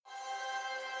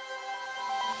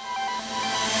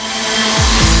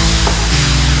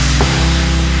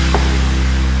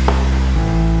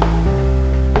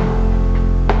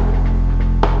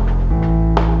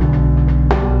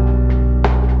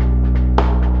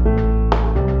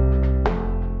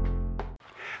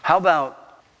How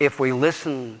about if we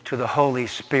listen to the Holy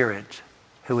Spirit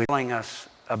who is telling us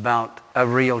about a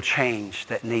real change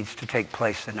that needs to take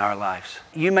place in our lives?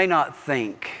 You may not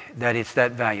think that it's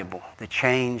that valuable, the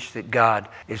change that God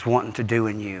is wanting to do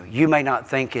in you. You may not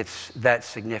think it's that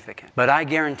significant. But I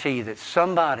guarantee you that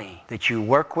somebody that you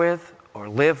work with or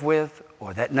live with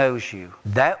or that knows you,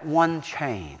 that one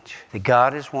change that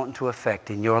God is wanting to effect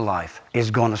in your life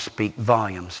is going to speak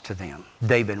volumes to them.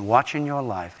 They've been watching your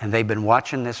life, and they've been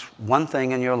watching this one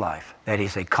thing in your life that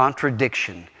is a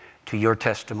contradiction to your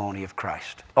testimony of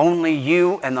Christ. Only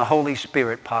you and the Holy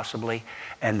Spirit possibly,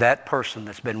 and that person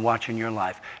that's been watching your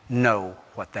life, know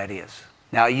what that is.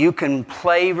 Now you can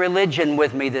play religion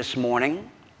with me this morning,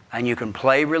 and you can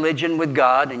play religion with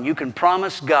God, and you can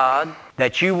promise God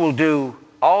that you will do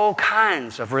all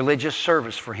kinds of religious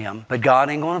service for Him, but God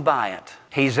ain't going to buy it.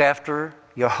 He's after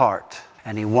your heart,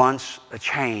 and He wants a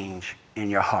change in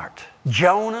your heart.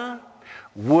 Jonah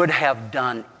would have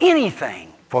done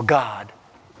anything for God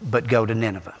but go to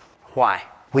Nineveh. Why?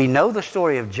 We know the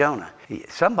story of Jonah.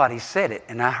 Somebody said it,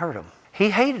 and I heard him. He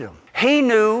hated them. He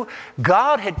knew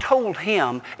God had told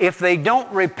him, if they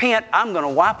don't repent, I'm going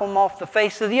to wipe them off the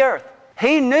face of the earth.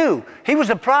 He knew. He was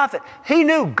a prophet. He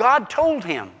knew. God told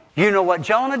him. You know what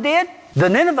Jonah did? The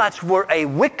Ninevites were a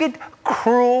wicked,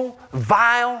 cruel,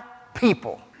 vile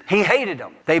people. He hated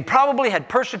them. They probably had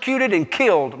persecuted and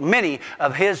killed many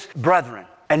of his brethren.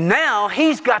 And now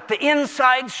he's got the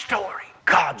inside story.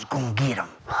 God's going to get him.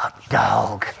 Hot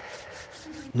dog.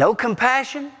 No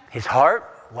compassion. His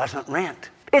heart wasn't rent.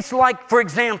 It's like, for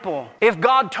example, if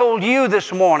God told you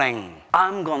this morning,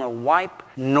 I'm going to wipe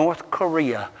North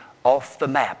Korea off the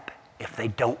map if they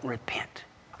don't repent.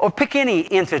 Or pick any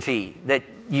entity that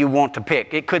you want to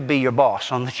pick. It could be your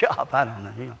boss on the job. I don't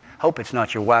know. Hope it's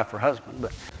not your wife or husband,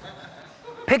 but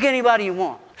pick anybody you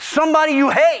want. Somebody you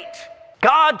hate.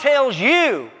 God tells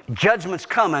you judgment's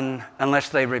coming unless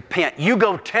they repent. You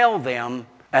go tell them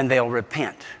and they'll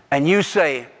repent. And you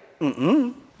say,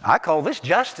 I call this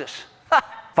justice.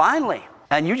 Finally.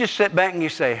 And you just sit back and you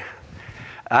say,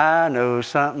 I know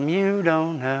something you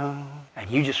don't know.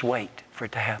 And you just wait for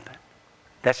it to happen.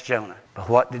 That's Jonah. But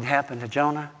what did happen to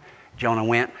Jonah? Jonah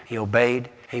went, he obeyed,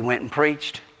 he went and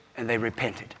preached, and they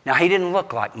repented. Now, he didn't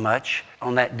look like much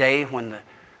on that day when the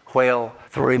whale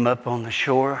threw him up on the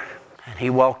shore, and he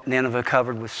walked Nineveh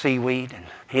covered with seaweed, and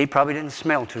he probably didn't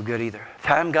smell too good either. The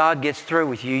time God gets through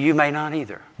with you, you may not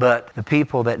either. But the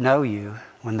people that know you,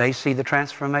 when they see the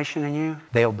transformation in you,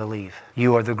 they'll believe.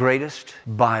 You are the greatest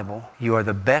Bible. You are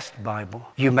the best Bible.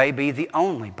 You may be the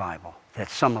only Bible that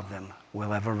some of them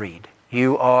will ever read.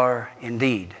 You are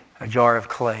indeed a jar of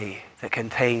clay that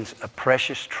contains a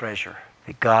precious treasure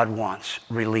that God wants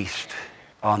released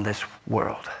on this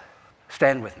world.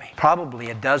 Stand with me. Probably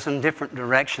a dozen different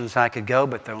directions I could go,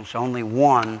 but there's only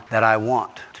one that I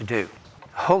want to do.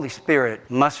 The Holy Spirit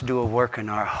must do a work in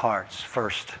our hearts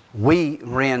first. We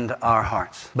rend our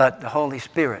hearts, but the Holy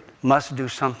Spirit must do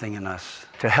something in us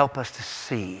to help us to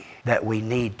see that we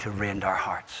need to rend our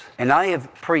hearts. And I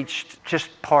have preached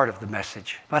just part of the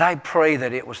message, but I pray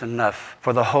that it was enough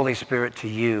for the Holy Spirit to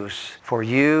use, for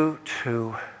you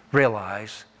to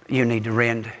realize you need to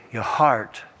rend your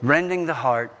heart. Rending the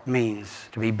heart means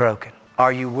to be broken.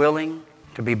 Are you willing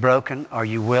to be broken? Are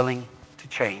you willing to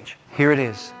change? Here it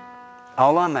is.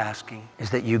 All I'm asking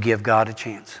is that you give God a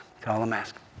chance. That's all I'm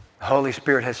asking. The Holy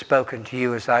Spirit has spoken to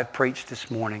you as I've preached this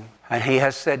morning, and He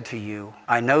has said to you,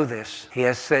 I know this, He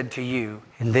has said to you,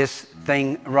 in this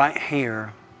thing right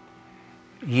here,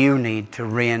 you need to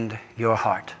rend your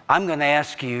heart. I'm going to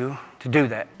ask you to do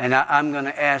that, and I'm going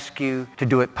to ask you to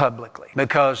do it publicly,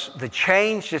 because the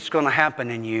change that's going to happen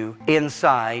in you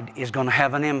inside is going to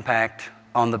have an impact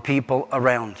on the people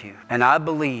around you. And I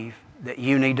believe that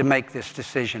you need to make this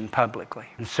decision publicly.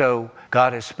 And so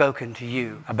God has spoken to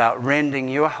you about rending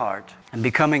your heart and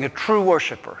becoming a true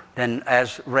worshiper. Then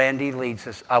as Randy leads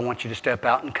us, I want you to step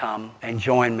out and come and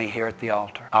join me here at the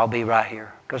altar. I'll be right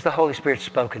here because the Holy Spirit's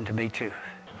spoken to me too.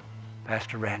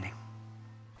 Pastor Randy.